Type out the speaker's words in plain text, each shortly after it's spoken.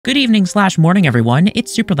Good evening / morning, everyone.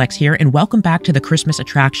 It's Superlex here, and welcome back to the Christmas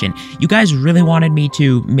attraction. You guys really wanted me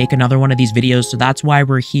to make another one of these videos, so that's why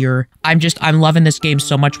we're here. I'm loving this game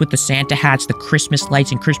so much with the Santa hats, the Christmas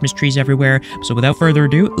lights, and Christmas trees everywhere. So without further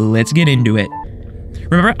ado, let's get into it.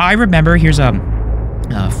 I remember, here's a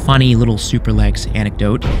funny little Superlex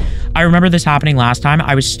anecdote. I remember this happening last time.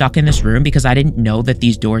 I was stuck in this room because I didn't know that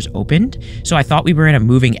these doors opened. So I thought we were in a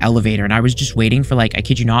moving elevator, and I was just waiting for, like, I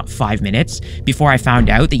kid you not, 5 minutes before I found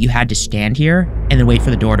out that you had to stand here and then wait for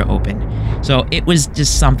the door to open. So it was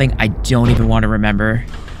just something I don't even want to remember.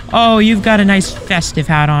 Oh, you've got a nice festive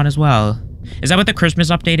hat on as well. Is that what the Christmas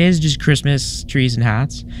update is? Just Christmas trees and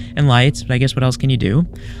hats and lights? But I guess what else can you do?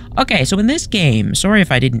 Okay, so in this game, sorry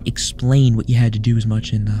if I didn't explain what you had to do as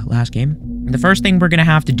much in the last game. The first thing we're going to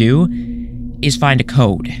have to do is find a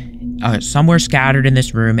code. Somewhere scattered in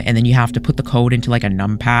this room, and then you have to put the code into like a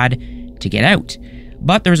numpad to get out.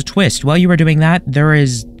 But there's a twist. While you are doing that, there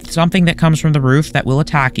is something that comes from the roof that will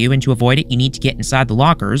attack you, and to avoid it, you need to get inside the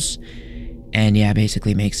lockers. And yeah,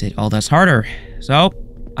 basically makes it all this harder. So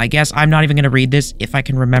I guess I'm not even going to read this if I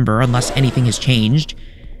can remember, unless anything has changed.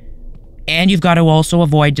 And you've got to also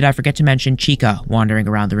avoid, did I forget to mention, Chica wandering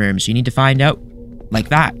around the room. So you need to find out, like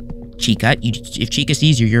that. Chica, if Chica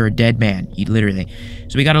sees you, you're a dead man. You literally.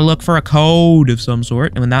 So we got to look for a code of some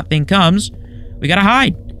sort. And when that thing comes, we got to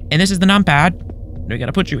hide. And this is the numpad. We got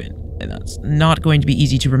to put you in. And that's not going to be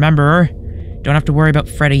easy to remember. Don't have to worry about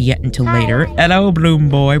Freddy yet until later. Hello, Bloom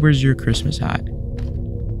Boy. Where's your Christmas hat?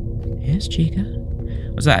 Yes, Chica.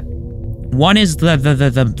 What's that? One is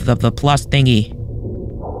the plus thingy.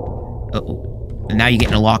 Uh-oh. And now you get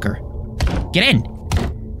in a locker. Get in!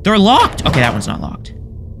 They're locked! Okay, that one's not locked.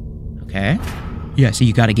 Okay. Yeah, so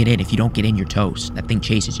you gotta get in. If you don't get in, you're toast. That thing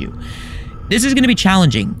chases you. This is gonna be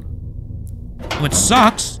challenging. What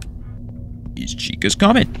sucks is Chica's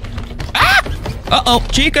coming. Ah! Uh-oh,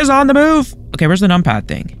 Chica's on the move! Okay, where's the numpad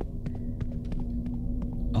thing?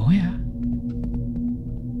 Oh, yeah.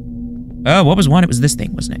 Oh, what was one? It was this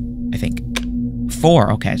thing, wasn't it? I think.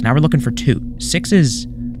 4. Okay, so now we're looking for 2. 6 is...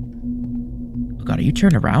 Oh god, are you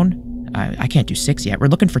turned around? I can't do 6 yet. We're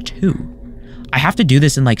looking for 2. I have to do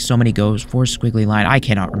this in like so many goes. 4 squiggly line. I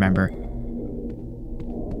cannot remember.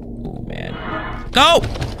 Oh man. Go!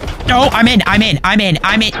 No, I'm in.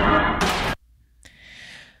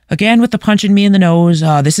 Again with the punching me in the nose.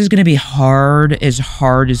 This is gonna be hard as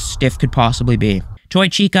Stiff could possibly be. Toy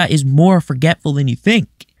Chica is more forgetful than you think.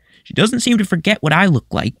 She doesn't seem to forget what I look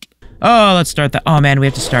like. Oh, let's start that. Oh man, we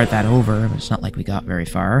have to start that over. It's not like we got very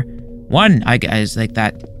far. 1, I guess, like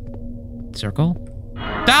that circle.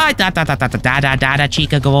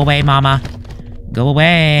 Chica, go away, mama. Go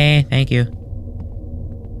away. Thank you.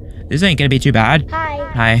 This ain't gonna be too bad. Hi.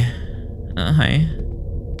 Hi.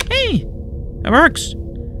 Hey, that works.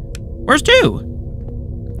 Where's 2?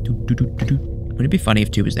 Wouldn't it be funny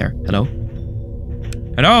if 2 was there? Hello?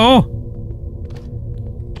 Hello?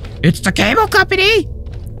 It's the cable company!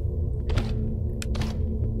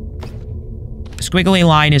 Squiggly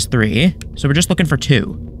line is 3, so we're just looking for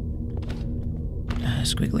 2.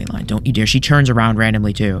 Squiggly line, don't you dare. She turns around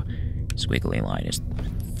randomly, too. Squiggly line is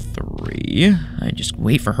 3. I just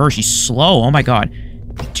wait for her. She's slow. Oh, my God.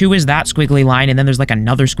 2 is that squiggly line, and then there's, like,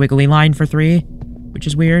 another squiggly line for 3, which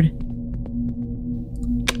is weird.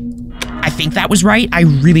 I think that was right. I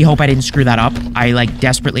really hope I didn't screw that up. I, like,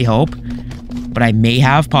 desperately hope. But I may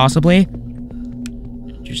have, possibly.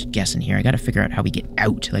 Just guessing here. I gotta figure out how we get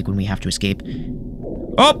out, like, when we have to escape.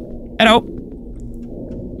 Oh! Hello!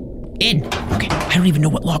 In! Okay, I don't even know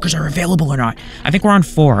what lockers are available or not. I think we're on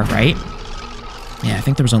 4, right? Yeah, I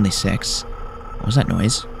think there was only 6. What was that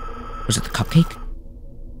noise? Was it the cupcake?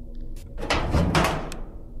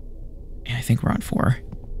 Yeah, I think we're on 4.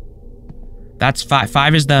 That's 5.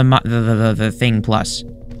 5 is the thing plus.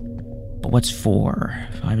 But what's 4?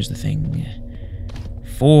 5 is the thing.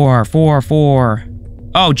 4.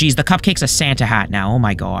 Oh, geez, the cupcake's a Santa hat now. Oh,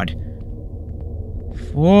 my God.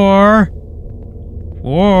 4.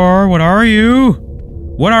 What are you?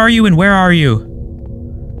 What are you and where are you?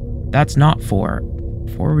 That's not 4.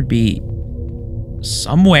 4 would be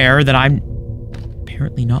somewhere that I'm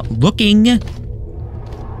apparently not looking.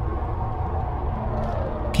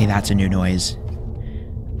 Okay, that's a new noise.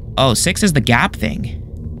 Oh, 6 is the gap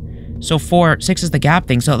thing. So 6 is the gap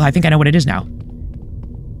thing, so I think I know what it is now.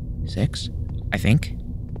 6, I think.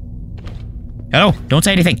 Hello, don't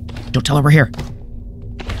say anything. Don't tell her we're here.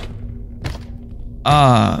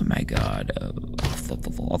 Oh my god.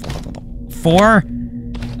 4,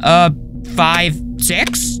 5,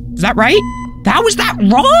 6? Is that right? Was that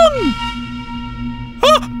wrong?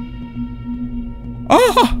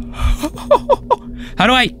 Oh! How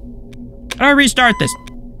do I restart this?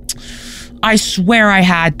 I swear I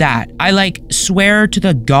had that. I, like, swear to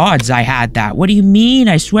the gods I had that. What do you mean?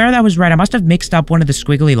 I swear that was right. I must have mixed up one of the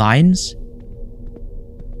squiggly lines.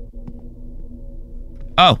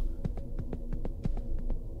 Oh.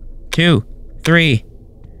 2, 3.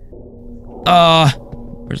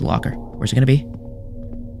 Where's the locker? Where's it gonna be?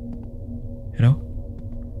 Hello?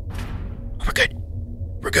 Oh, we're good.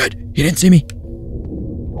 We're good. He didn't see me.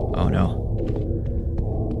 Oh,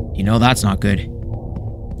 no. You know that's not good.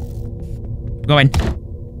 Go in.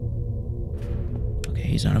 Okay,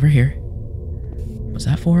 he's not over here. What's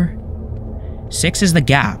that for? 6 is the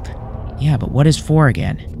gap. Yeah, but what is 4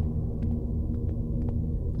 again?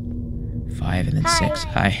 5 and then 6.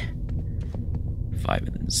 Hi. 5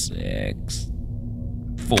 and then 6.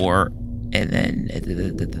 4 and then...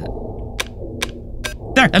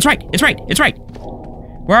 There, that's right. It's right. It's right.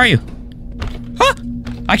 Where are you? Huh?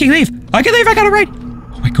 I can leave. I can leave. I got it right.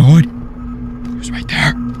 Oh my god. It was right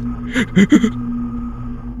there.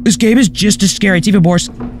 This game is just as scary. It's even worse.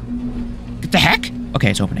 What the heck?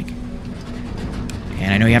 Okay, it's opening.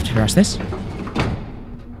 And I know you have to press this.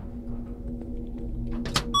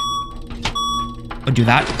 Oh, do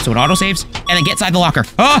that so it autosaves and then get inside the locker.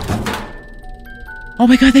 Oh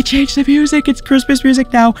my god, they changed the music. It's Christmas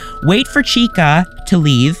music now. Wait for Chica to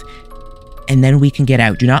leave and then we can get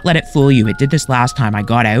out. Do not let it fool you. It did this last time. I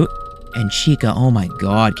got out and Chica, oh my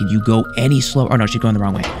god, can you go any slower? Oh no, she's going the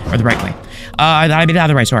wrong way. Or the right way. I mean the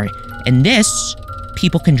other way, sorry. And this,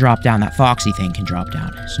 people can drop down. That Foxy thing can drop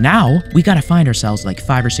down. So now, we gotta find ourselves like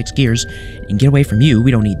 5 or 6 gears and get away from you.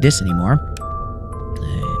 We don't need this anymore.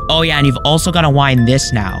 Oh yeah, and you've also gotta wind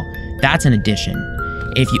this now. That's an addition.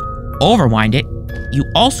 If you overwind it, you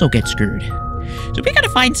also get screwed. So we gotta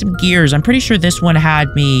find some gears. I'm pretty sure this one had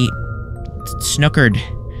me snookered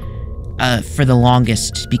for the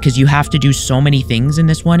longest because you have to do so many things in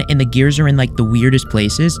this one and the gears are in like the weirdest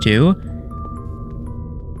places too.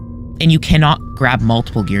 And you cannot grab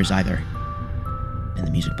multiple gears either. And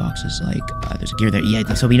the music box is like, there's a gear there.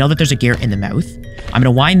 Yeah, so we know that there's a gear in the mouth. I'm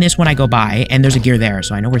gonna wind this when I go by and there's a gear there,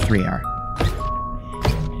 so I know where 3 are.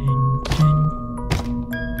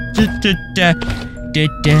 You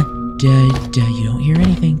don't hear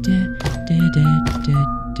anything.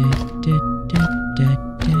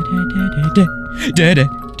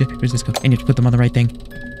 Where's this go? And you have to put them on the right thing.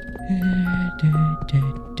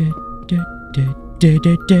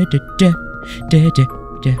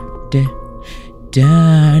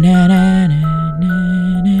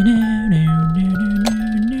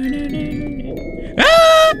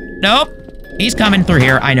 Ah! Nope. He's coming through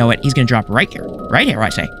here. I know it. He's gonna drop right here. Right here, I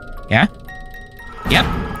say. Yeah? Yep.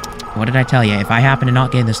 What did I tell you? If I happen to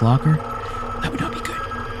not get in this locker, that would not be good.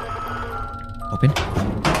 Open.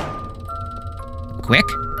 Quick,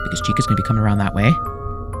 because Chica's gonna be coming around that way.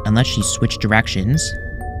 Unless she switched directions.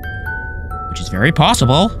 Which is very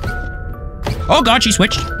possible. Oh god, she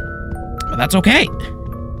switched. But that's okay.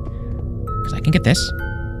 Because I can get this.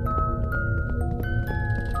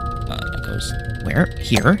 That goes where?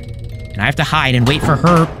 Here. And I have to hide and wait for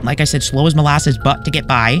her, like I said, slow as molasses butt to get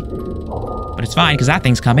by. But it's fine, because that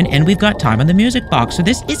thing's coming, and we've got time on the music box, so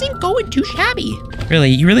this isn't going too shabby. Really,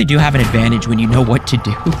 you really do have an advantage when you know what to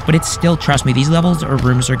do. But it's still, trust me, these levels or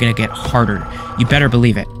rooms are going to get harder. You better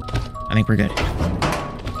believe it. I think we're good.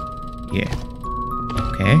 Yeah.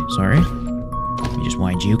 Okay, sorry. Let me just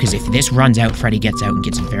wind you, because if this runs out, Freddy gets out and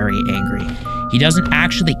gets very angry. He doesn't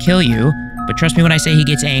actually kill you, but trust me when I say he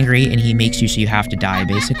gets angry and he makes you so you have to die,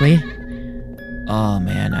 basically. Oh,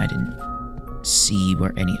 man, I didn't see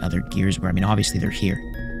where any other gears were. I mean, obviously they're here.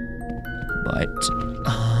 But,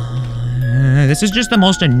 this is just the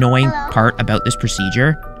most annoying part about this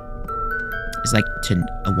procedure. Is, like, to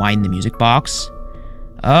wind the music box.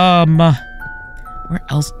 Where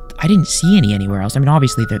else? I didn't see any anywhere else. I mean,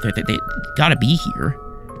 obviously, they gotta be here.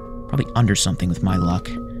 Probably under something with my luck.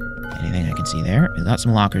 Anything I can see there? We've got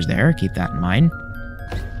some lockers there. Keep that in mind.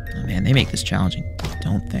 Oh, man, they make this challenging,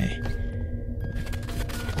 don't they?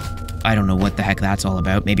 I don't know what the heck that's all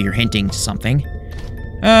about. Maybe you're hinting to something.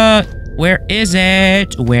 Where is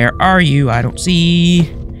it? Where are you? I don't see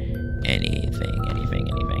anything.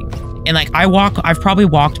 And, like, I've probably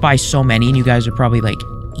walked by so many, and you guys are probably, like,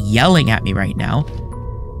 yelling at me right now.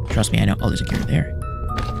 Trust me, I know. Oh, there's a gear there.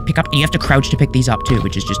 Pick up, and you have to crouch to pick these up, too,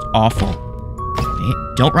 which is just awful. Okay.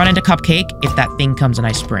 Don't run into Cupcake if that thing comes and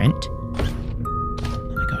I sprint. Oh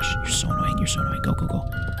my gosh, you're so annoying. You're so annoying. Go, go, go.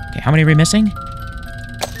 Okay, how many are we missing?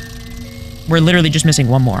 We're literally just missing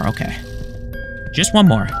one more. Okay. Just one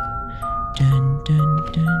more.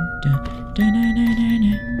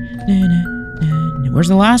 Where's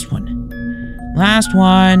the last one? Last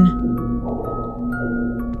one.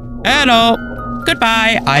 Hello.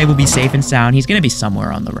 goodbye. I will be safe and sound. He's gonna be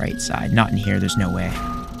somewhere on the right side. Not in here. There's no way.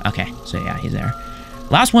 Okay, so yeah, he's there.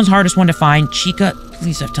 Last one's hardest one to find. Chica,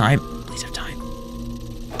 please have time. Please have time.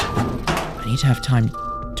 I need to have time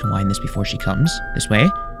to wind this before she comes. This way.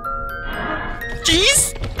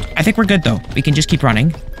 Jeez! I think we're good, though. We can just keep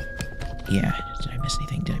running. Yeah. Did I miss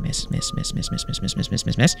anything? Did I miss?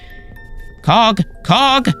 Miss? Cog!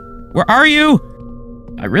 Where are you?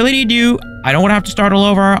 I really need you. I don't want to have to start all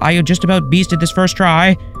over. I just about beasted this first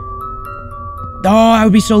try. Oh, I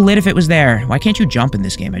would be so lit if it was there. Why can't you jump in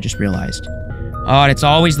this game? I just realized. Oh, and it's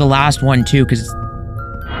always the last one, too, because...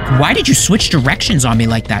 Why did you switch directions on me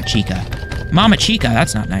like that, Chica? Mama Chica,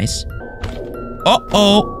 that's not nice.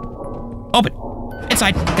 Uh-oh. Open.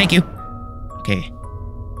 Inside. Thank you. Okay.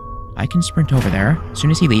 I can sprint over there as soon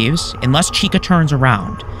as he leaves, unless Chica turns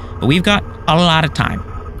around. But we've got a lot of time.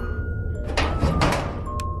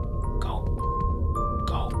 Go.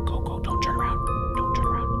 Don't turn around.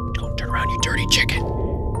 Don't turn around, you dirty chicken.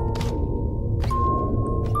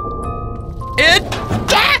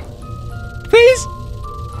 Please.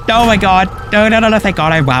 Oh my god. No. Thank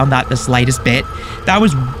god I wound that the slightest bit. That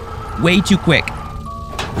was way too quick.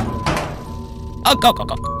 Oh, go.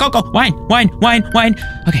 Wine.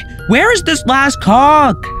 Okay, where is this last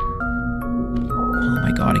cog? Oh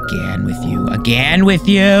my god, again with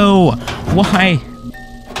you. Why?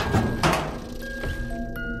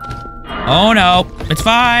 Oh no, it's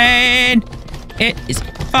fine. It is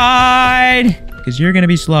fine. Because you're gonna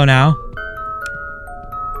be slow now.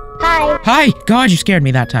 Hi. God, you scared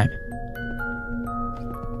me that time.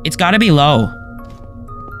 It's gotta be low.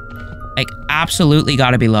 Like, absolutely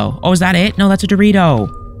gotta be low. Oh, is that it? No, that's a Dorito.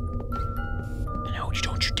 No,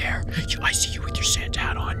 don't you dare. I see you with your Santa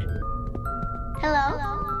hat on.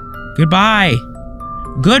 Hello? Goodbye.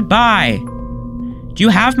 Do you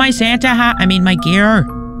have my Santa hat? I mean, my gear.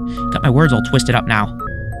 Got my words all twisted up now.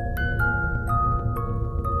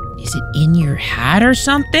 Is it in your hat or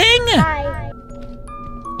something? Hi.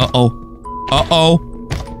 Uh-oh.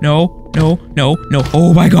 No.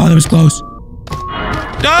 Oh my god, that was close.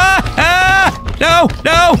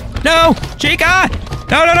 No! Chica!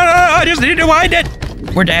 No! I just need to wind it!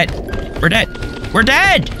 We're dead.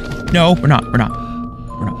 No, we're not.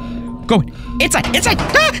 Go inside!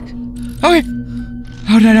 Ah! Okay.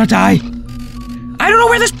 How did I not die? I don't know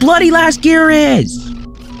where this bloody last gear is!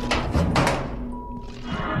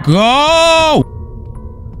 Go!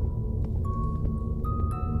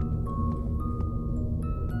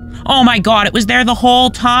 Oh my god, it was there the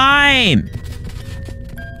whole time!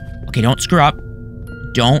 Okay, don't screw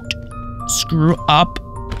up.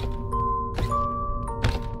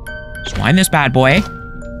 Just wind this bad boy,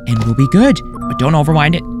 and we'll be good. But don't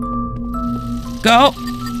overwind it. Go!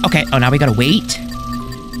 Okay, oh, now we gotta wait.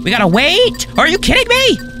 Are you kidding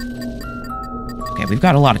me? Okay, we've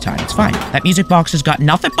got a lot of time. It's fine. That music box has got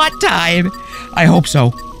nothing but time. I hope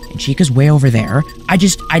so. And Chica's way over there. I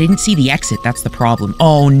didn't see the exit. That's the problem.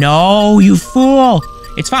 Oh no, you fool.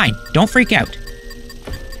 It's fine. Don't freak out.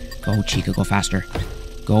 Go, Chica, go faster.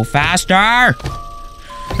 I'm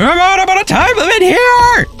out of time limit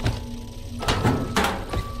here!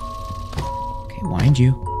 Okay, wind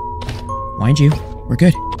you. We're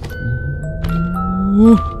good.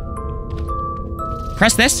 Ooh.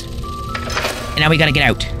 Press this. And now we gotta get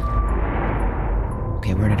out.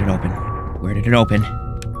 Okay, where did it open?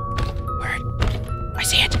 Where? I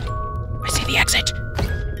see it. I see the exit.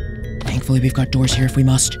 Thankfully, we've got doors here if we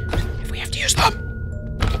have to use them.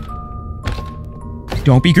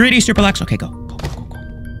 Don't be greedy, Superlex. Okay, go.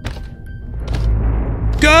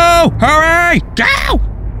 Go! Hurry! Go!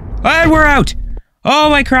 And we're out. Oh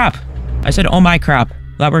my crap. I said, oh my crap.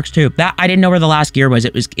 That works too. I didn't know where the last gear was.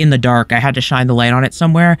 It was in the dark. I had to shine the light on it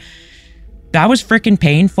somewhere. That was freaking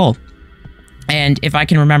painful. And if I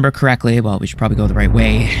can remember correctly, well, we should probably go the right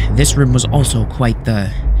way. This room was also quite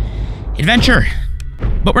the adventure.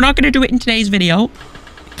 But we're not going to do it in today's video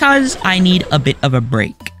because I need a bit of a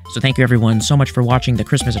break. So thank you everyone so much for watching the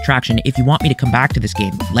Christmas attraction. If you want me to come back to this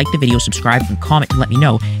game, like the video, subscribe, and comment to let me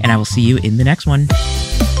know, and I will see you in the next one.